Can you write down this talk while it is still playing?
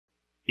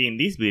In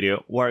this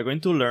video, we are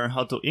going to learn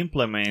how to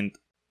implement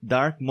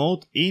dark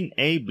mode in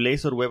a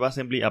Blazor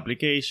WebAssembly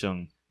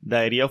application. The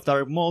idea of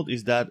dark mode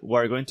is that we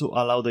are going to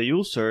allow the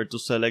user to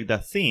select the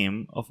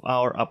theme of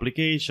our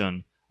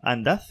application,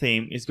 and that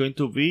theme is going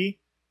to be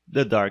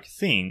the dark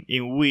theme,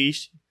 in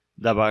which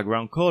the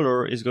background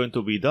color is going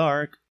to be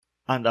dark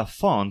and the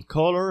font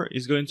color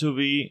is going to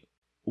be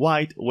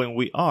white when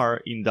we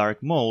are in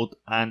dark mode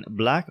and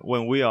black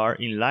when we are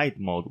in light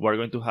mode. We're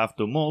going to have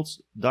two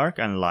modes, dark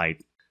and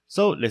light.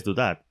 So let's do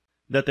that.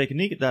 The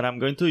technique that I'm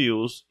going to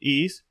use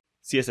is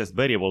CSS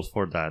variables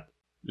for that.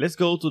 Let's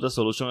go to the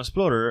Solution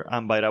Explorer,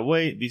 and by the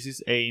way, this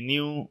is a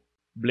new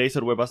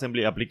Blazor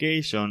WebAssembly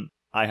application.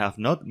 I have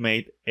not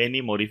made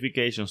any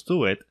modifications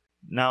to it.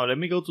 Now let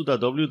me go to the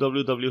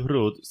www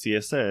root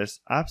CSS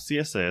app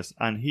CSS,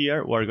 and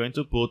here we're going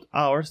to put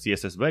our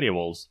CSS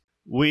variables.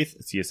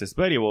 With CSS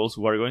variables,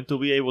 we're going to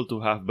be able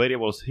to have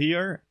variables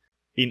here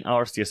in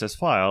our CSS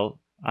file,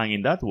 and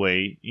in that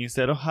way,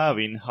 instead of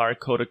having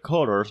hard-coded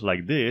colors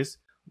like this,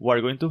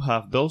 we're going to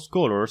have those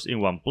colors in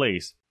one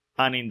place.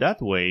 And in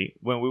that way,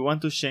 when we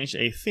want to change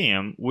a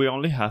theme, we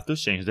only have to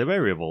change the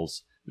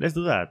variables. Let's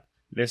do that.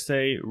 Let's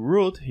say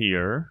root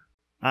here,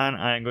 and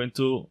I'm going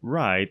to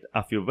write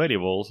a few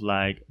variables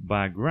like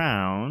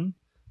background,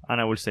 and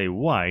I will say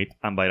white,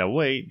 and by the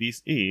way,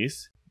 this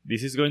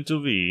is going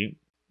to be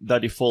the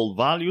default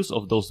values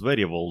of those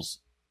variables,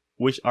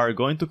 which are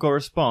going to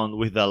correspond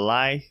with the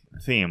light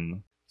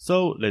theme.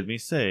 So let me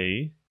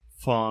say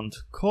font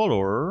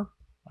color,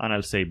 and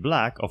I'll say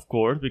black, of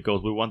course,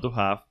 because we want to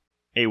have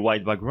a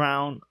white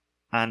background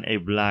and a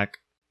black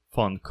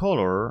font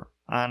color,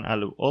 and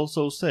I'll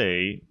also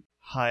say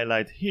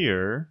highlight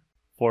here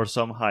for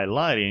some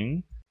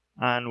highlighting,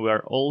 and we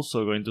are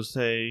also going to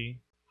say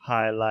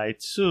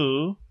highlight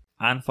too,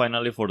 and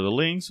finally for the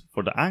links,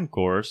 for the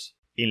anchors,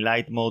 in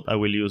light mode I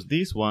will use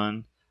this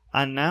one.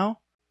 And now,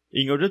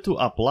 in order to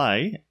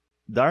apply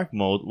dark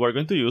mode, we're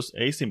going to use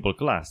a simple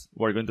class.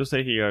 We're going to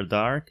say here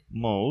dark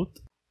mode,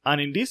 and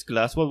in this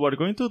class what we're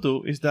going to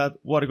do is that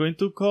we're going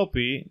to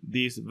copy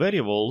these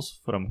variables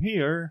from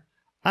here,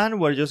 and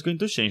we're just going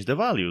to change the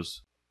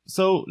values.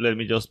 So let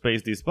me just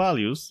paste these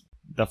values.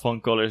 The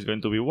font color is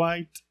going to be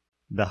white,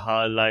 the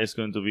highlight is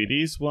going to be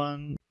this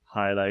one,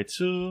 highlight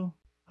 2,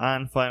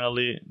 and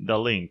finally the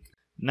link.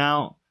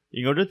 Now,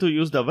 in order to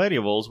use the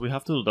variables, we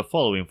have to do the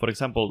following. For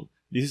example,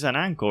 this is an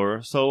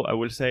anchor, so I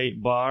will say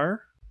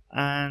bar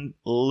and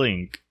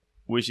link,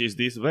 which is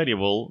this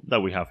variable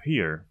that we have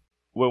here.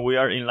 When we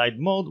are in light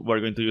mode, we're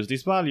going to use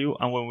this value,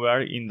 and when we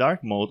are in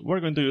dark mode, we're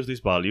going to use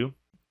this value.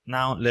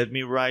 Now let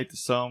me write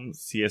some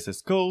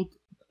CSS code.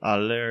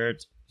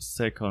 Alert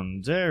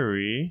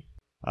secondary,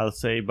 I'll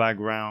say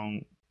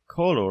background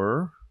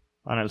color,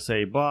 and I'll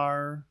say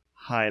bar,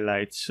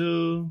 highlight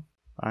 2,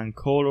 and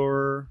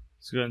color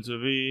is going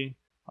to be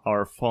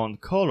our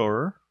font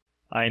color.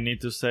 I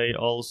need to say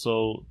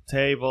also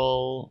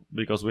table,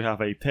 because we have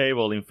a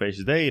table in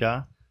fetch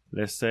data.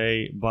 Let's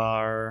say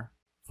bar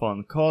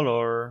font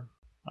color,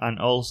 and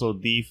also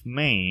div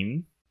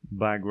main,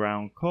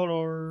 background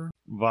color,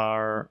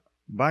 var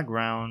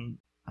background,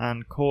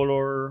 and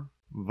color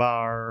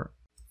var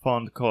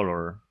font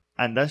color.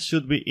 And that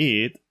should be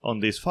it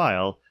on this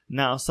file.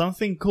 Now,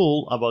 something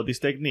cool about this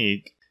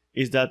technique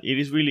is that it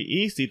is really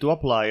easy to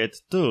apply it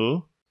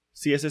to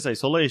CSS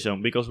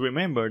isolation, because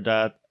remember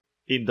that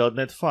in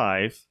 .NET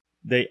 5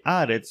 they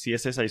added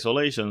CSS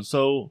isolation,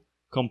 so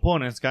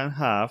components can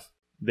have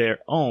their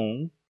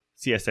own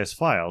CSS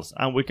files,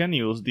 and we can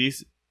use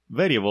these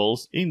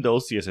variables in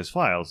those CSS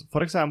files.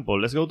 For example,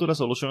 let's go to the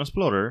Solution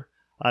Explorer,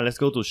 and let's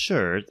go to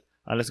Shared,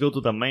 and let's go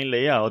to the main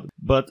layout,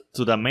 but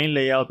to the main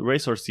layout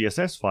Razor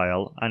CSS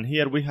file, and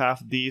here we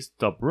have this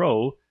top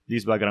row,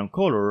 this background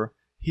color.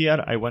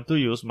 Here I want to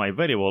use my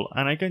variable,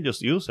 and I can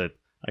just use it.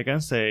 I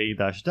can say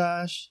dash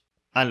dash,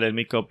 and let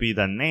me copy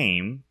the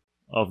name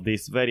of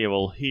this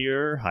variable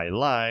here,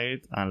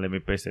 highlight, and let me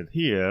paste it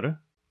here.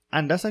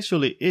 And that's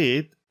actually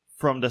it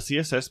from the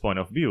CSS point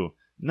of view.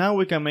 Now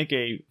we can make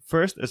a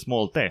first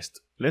small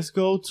test. Let's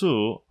go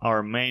to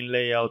our main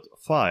layout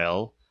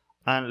file,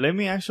 and let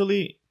me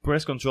actually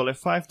press Ctrl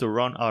F5 to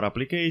run our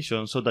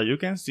application so that you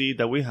can see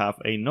that we have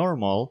a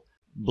normal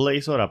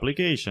Blazor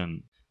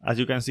application. As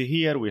you can see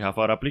here, we have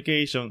our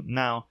application.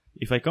 Now,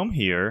 if I come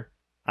here,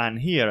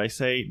 and here I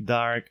say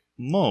dark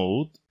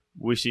mode,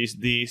 which is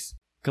this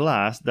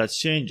class that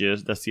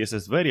changes the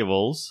CSS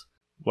variables,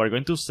 we're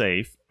going to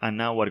save, and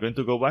now we're going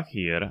to go back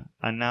here,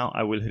 and now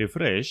I will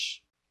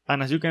refresh,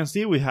 and as you can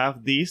see, we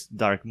have this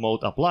dark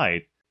mode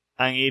applied,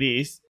 and it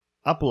is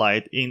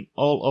applied in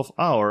all of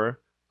our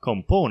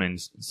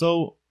components.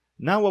 So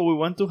now what we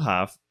want to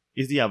have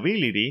is the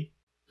ability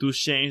to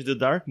change the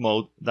dark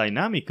mode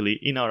dynamically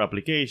in our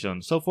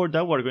application. So for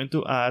that, we're going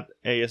to add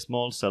a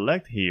small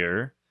select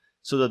here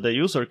so that the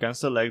user can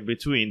select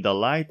between the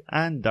light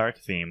and dark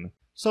theme.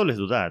 So let's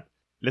do that.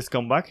 Let's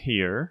come back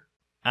here,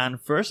 and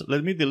first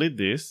let me delete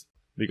this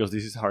because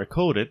this is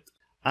hard-coded,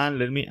 and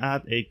let me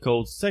add a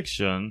code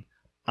section.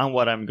 And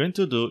what I'm going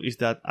to do is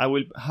that I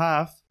will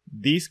have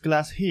this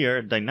class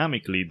here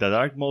dynamically, the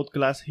dark mode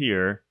class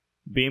here,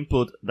 being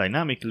put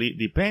dynamically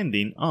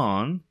depending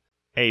on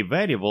a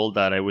variable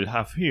that I will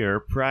have here,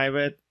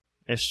 private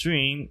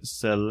string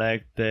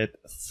selected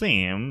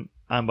theme,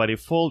 and by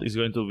default is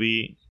going to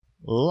be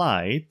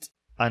light.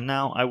 And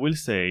now I will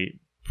say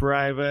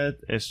private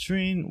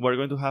string, we're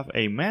going to have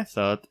a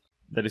method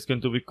that is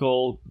going to be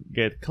called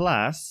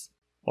getClass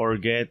or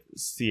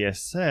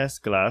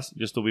getCSS class,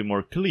 just to be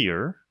more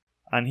clear.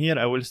 And here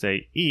I will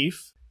say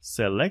if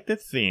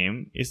selected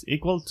theme is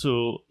equal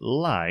to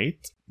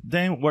light,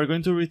 then we're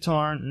going to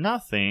return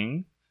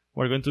nothing.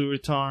 We're going to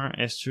return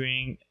a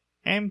string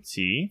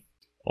empty.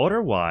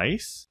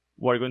 Otherwise,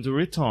 we're going to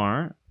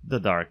return the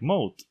dark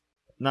mode.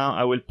 Now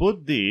I will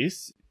put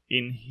this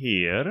in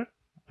here.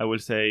 I will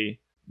say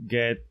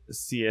get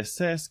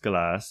CSS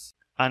class,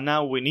 and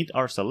now we need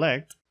our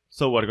select.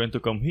 So we're going to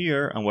come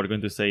here and we're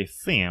going to say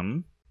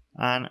theme,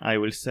 and I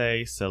will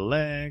say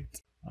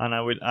select, and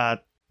I will add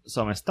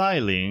some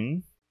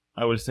styling.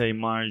 I will say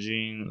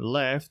margin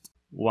left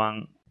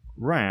 1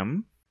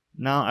 rem.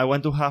 Now I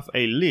want to have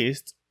a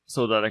list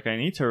so that I can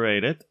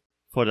iterate it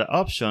for the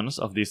options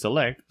of this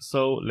select.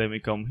 So let me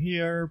come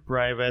here,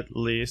 private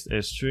list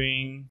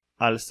string,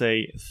 I'll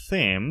say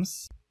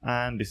themes,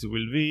 and this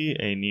will be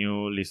a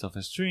new list of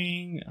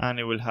string, and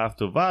it will have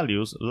two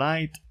values,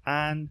 light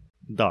and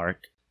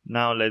dark.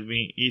 Now let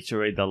me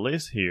iterate the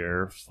list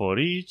here for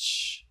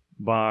each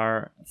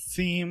bar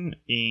theme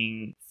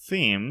in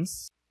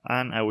themes,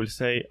 and I will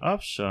say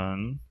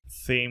option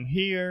theme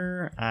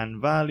here and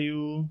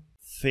value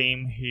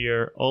theme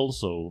here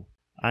also.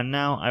 And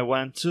now I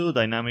want to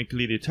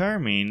dynamically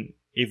determine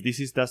if this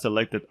is the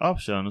selected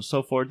option.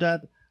 So for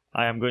that,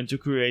 I am going to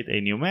create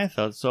a new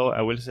method. So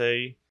I will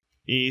say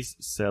is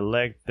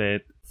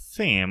selected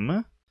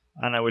theme,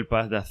 and I will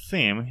pass the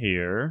theme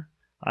here.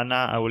 And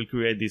now I will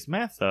create this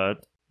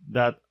method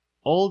that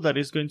all that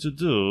is going to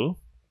do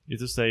is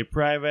to say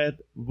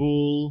private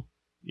bool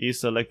is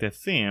selected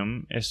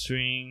theme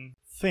string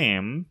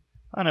theme,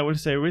 and I will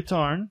say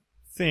return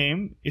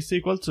theme is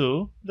equal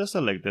to the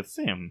selected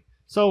theme.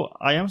 So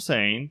I am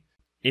saying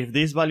if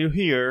this value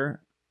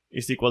here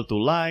is equal to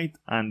light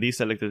and this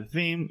selected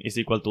theme is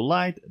equal to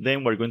light,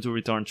 then we're going to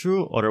return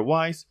true,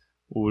 otherwise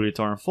we will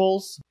return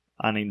false,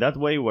 and in that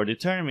way we're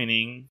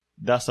determining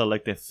the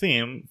selected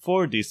theme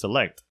for this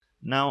select.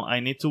 Now I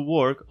need to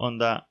work on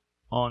the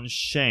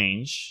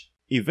onChange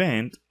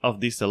event of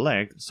this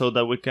select so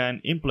that we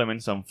can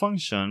implement some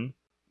function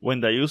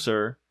when the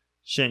user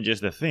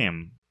changes the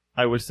theme.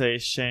 I will say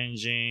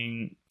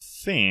changing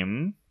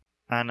theme,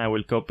 and I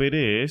will copy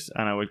this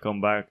and I will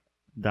come back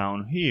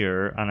down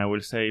here and I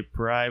will say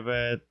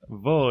private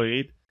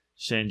void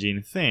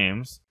changing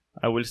themes.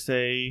 I will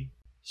say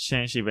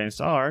change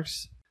events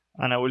args,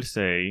 and I will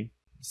say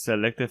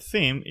selected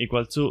theme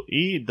equal to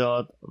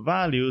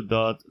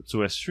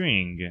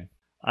e.value.toString.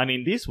 And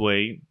in this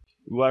way,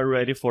 we are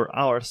ready for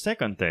our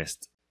second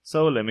test.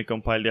 So let me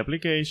compile the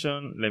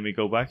application, let me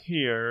go back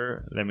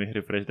here, let me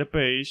refresh the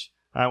page,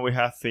 and we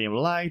have theme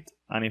light,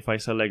 and if I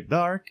select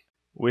dark,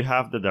 we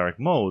have the dark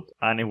mode,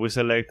 and if we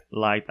select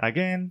light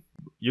again,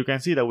 you can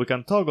see that we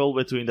can toggle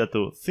between the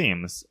two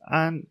themes,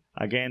 and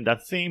again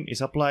that theme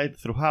is applied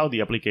throughout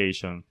the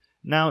application.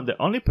 Now the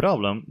only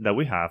problem that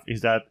we have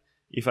is that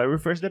if I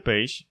refresh the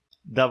page,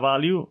 the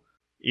value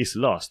is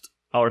lost.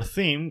 Our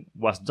theme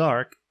was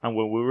dark, and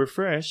when we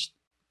refreshed,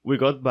 we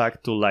got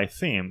back to light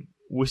theme,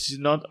 which is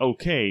not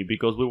okay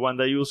because we want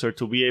the user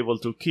to be able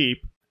to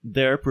keep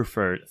their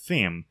preferred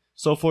theme.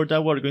 So for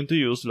that we're going to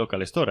use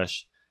local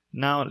storage.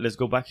 Now let's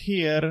go back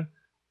here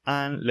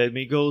and let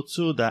me go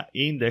to the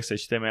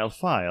index.html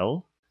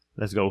file.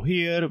 Let's go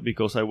here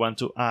because I want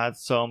to add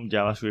some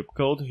JavaScript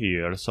code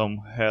here, some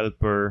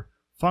helper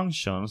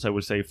functions. I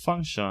will say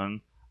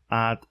function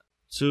add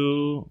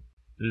to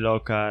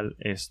local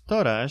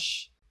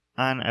storage,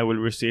 and I will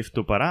receive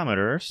two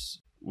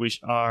parameters,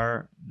 which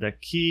are the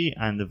key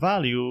and the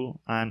value,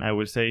 and I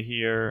will say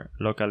here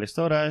local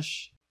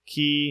storage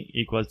key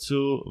equal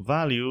to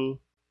value,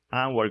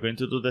 and we're going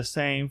to do the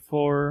same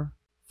for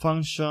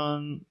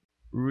function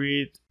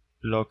read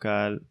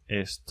local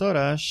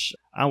storage,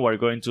 and we're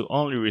going to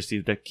only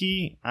receive the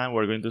key, and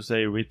we're going to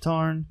say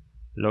return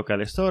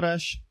local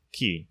storage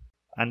key,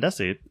 and that's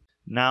it.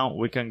 Now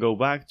we can go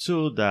back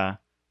to the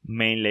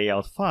main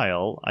layout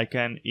file. I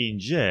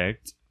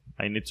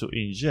need to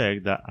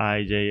inject the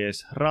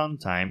IJS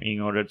runtime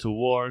in order to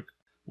work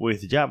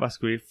with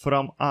JavaScript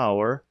from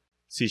our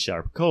C#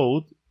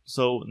 code.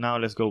 So now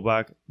let's go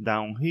back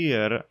down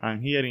here,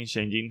 and here in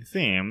changing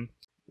theme,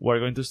 we're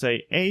going to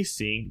say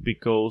async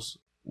because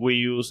we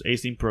use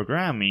async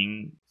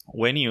programming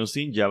when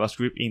using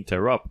JavaScript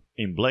interrupt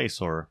in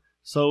Blazor.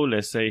 So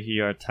let's say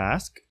here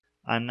task,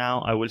 and now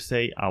I will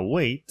say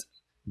await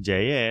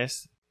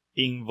JS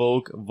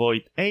invoke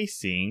void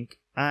async,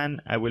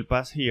 and I will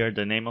pass here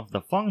the name of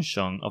the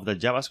function, of the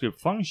JavaScript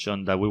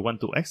function that we want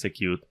to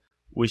execute,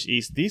 which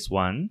is this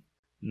one.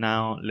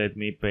 Now let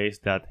me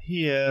paste that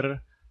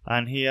here,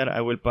 and here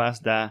I will pass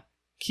the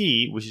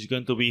key, which is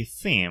going to be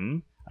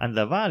theme, and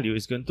the value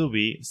is going to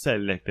be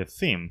selected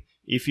theme.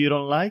 If you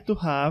don't like to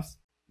have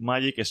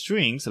magic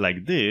strings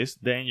like this,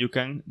 then you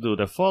can do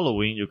the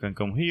following. You can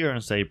come here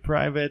and say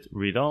private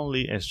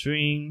read-only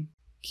string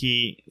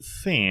key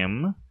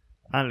theme,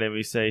 and let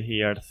me say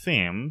here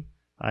theme,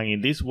 and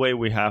in this way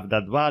we have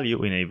that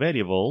value in a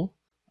variable.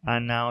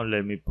 And now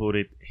let me put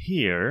it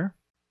here,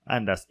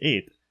 and that's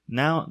it.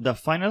 Now the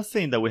final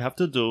thing that we have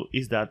to do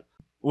is that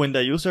when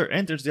the user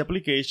enters the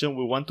application,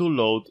 we want to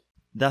load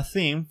the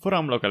theme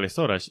from local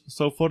storage.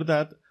 So for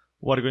that,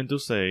 we're going to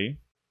say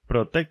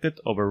protected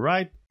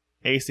override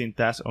async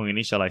task on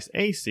initialize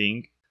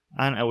async,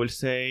 and I will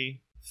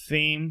say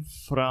theme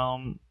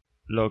from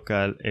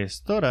local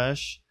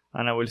storage,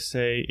 and I will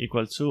say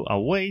equal to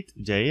await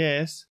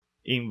JS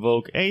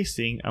invoke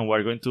async, and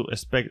we're going to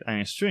expect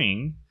a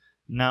string.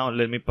 Now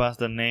let me pass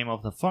the name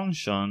of the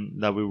function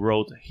that we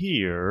wrote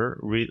here,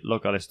 read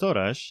local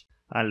storage,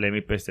 and let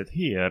me paste it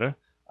here,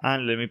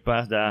 and let me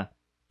pass the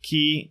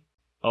key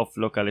of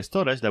local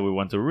storage that we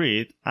want to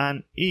read.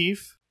 And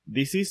if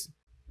this is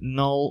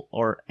null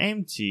or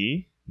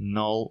empty,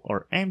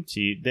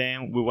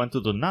 then we want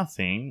to do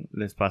nothing.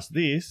 Let's pass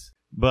this.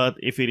 But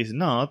if it is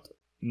not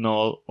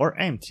null or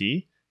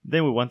empty,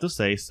 then we want to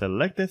say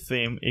select the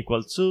theme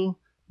equal to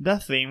the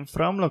theme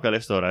from local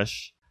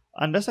storage.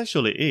 And that's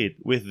actually it.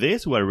 With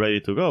this, we're ready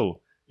to go.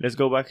 Let's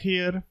go back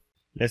here.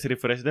 Let's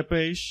refresh the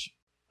page.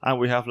 And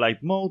we have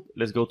light mode.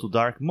 Let's go to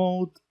dark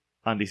mode.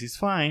 And this is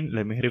fine.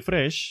 Let me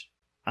refresh.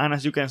 And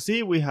as you can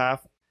see, we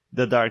have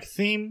the dark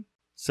theme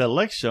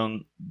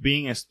selection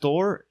being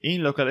stored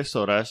in local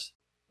storage,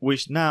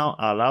 which now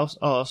allows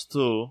us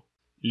to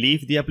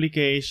leave the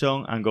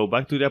application and go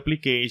back to the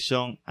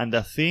application, and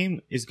the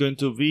theme is going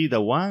to be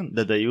the one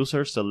that the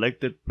user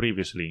selected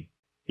previously.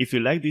 If you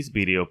like this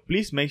video,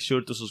 please make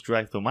sure to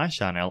subscribe to my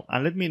channel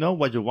and let me know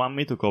what you want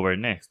me to cover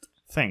next.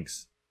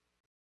 Thanks.